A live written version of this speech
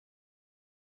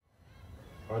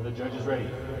Are the judges ready?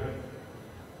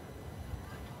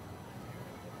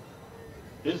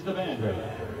 Is the band ready?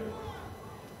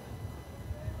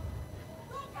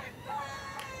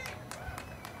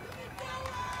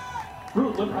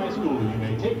 Fruitland High School, you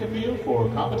may take the field for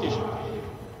competition.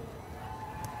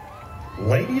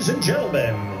 Ladies and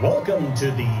gentlemen, welcome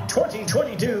to the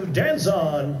 2022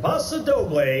 Danzon Paso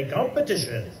Doble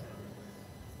competition.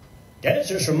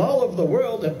 Dancers from all over the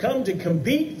world have come to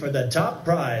compete for the top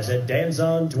prize at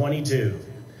Danzon 22.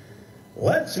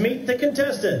 Let's meet the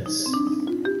contestants.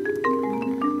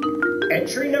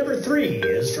 Entry number 3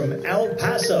 is from El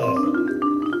Paso.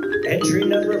 Entry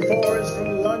number 4 is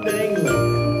from London,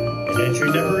 England. And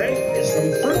entry number 8 is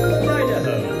from Fruitland,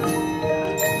 Idaho.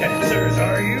 Dancers,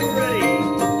 are you ready?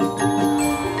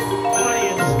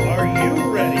 Audience, are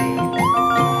you ready?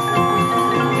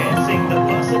 Dancing the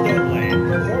Paso Doble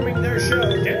and performing their show,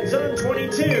 Danzon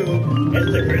 22,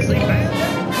 is the Grizzly Band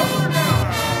and Corner.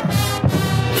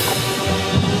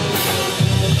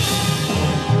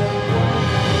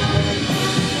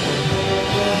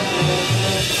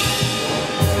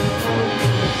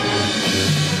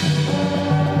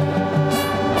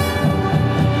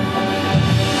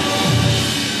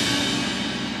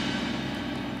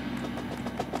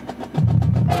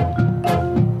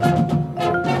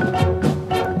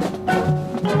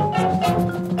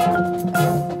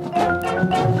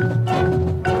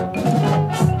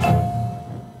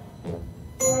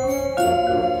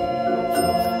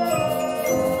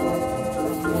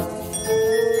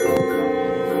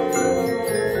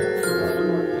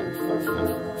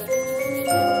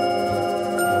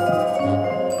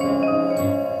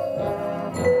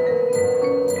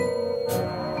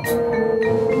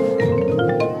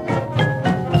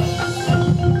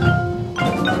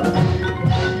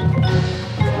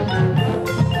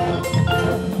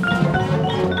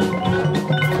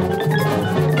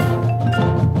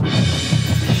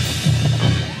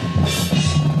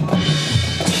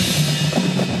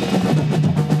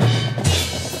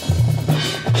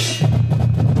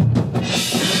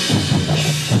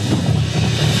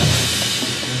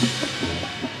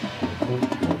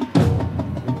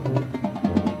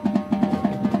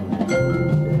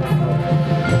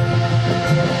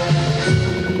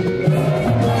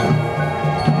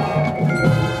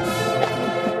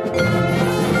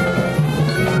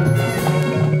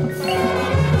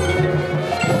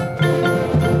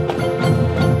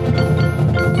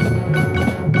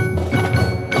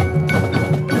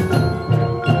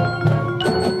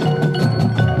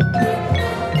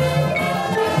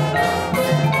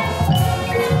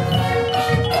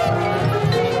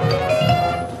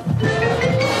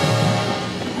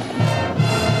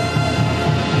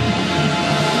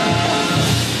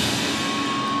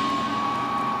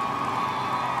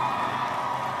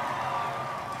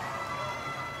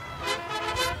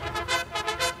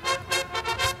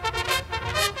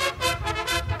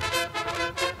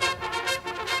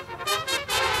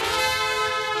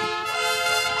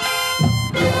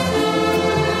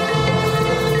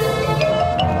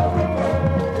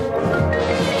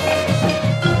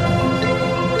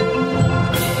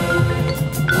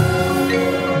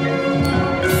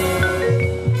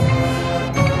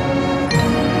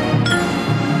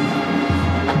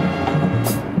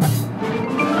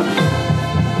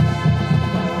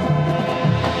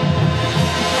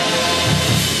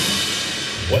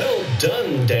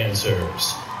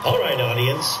 Dancers. All right,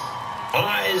 audience,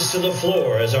 eyes to the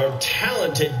floor as our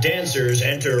talented dancers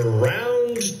enter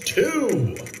round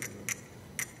 2.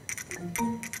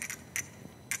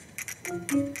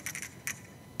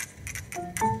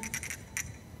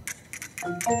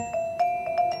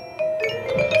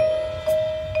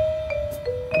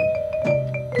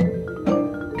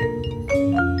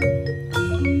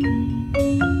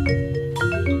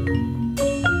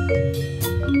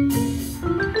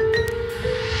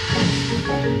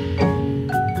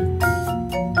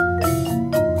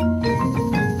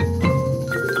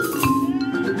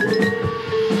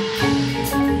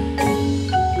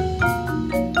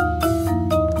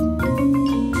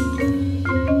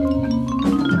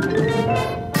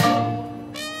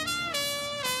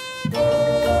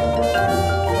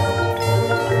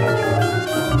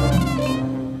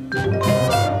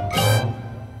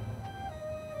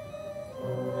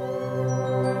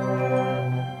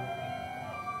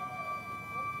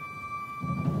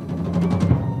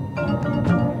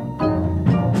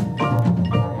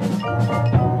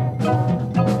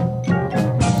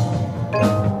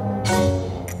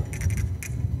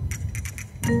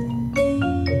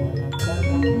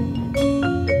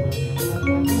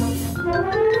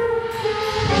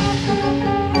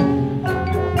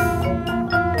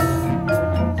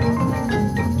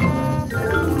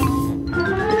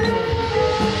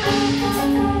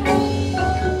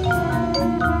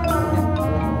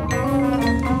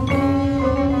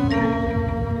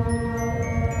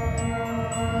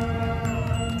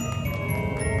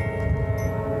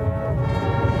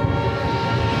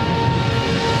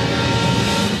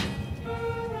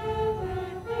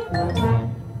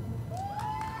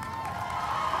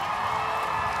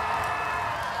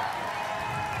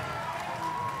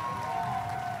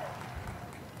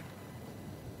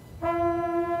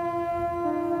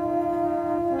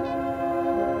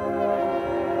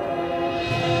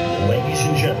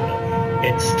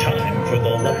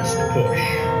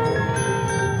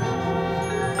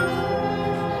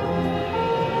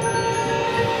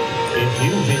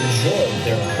 enjoyed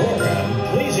their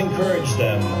program, please encourage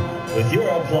them with your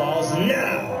applause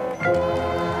now.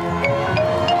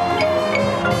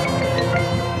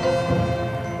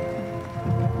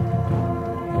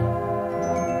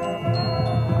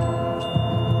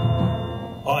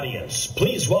 Audience,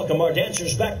 please welcome our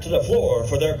dancers back to the floor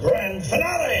for their grand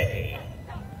finale.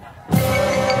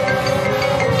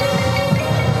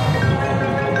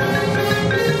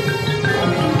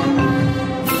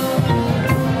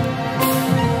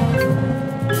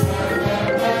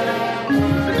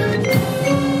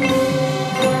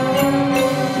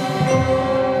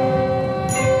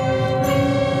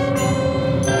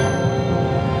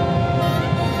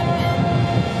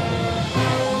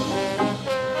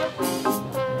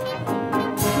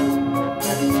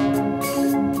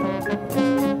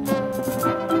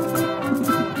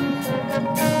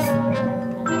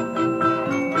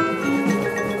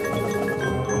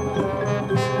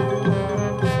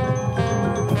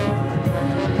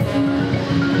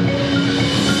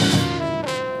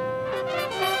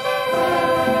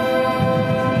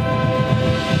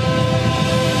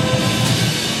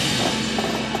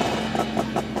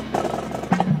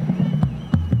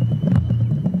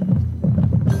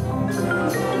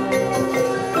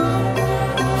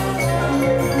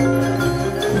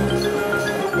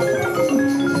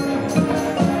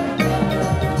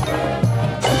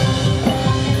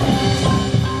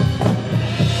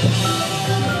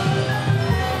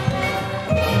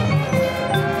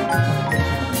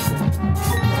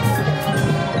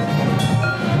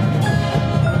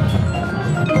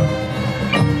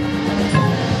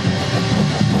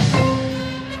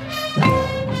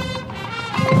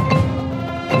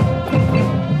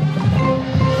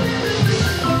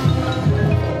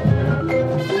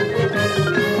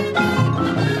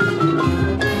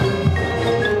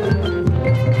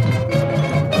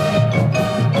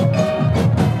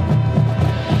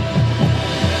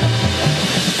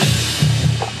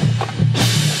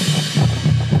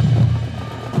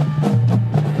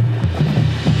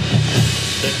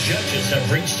 Have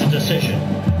reached a decision.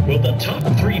 Will the top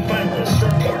three finalists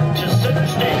report to center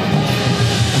stage?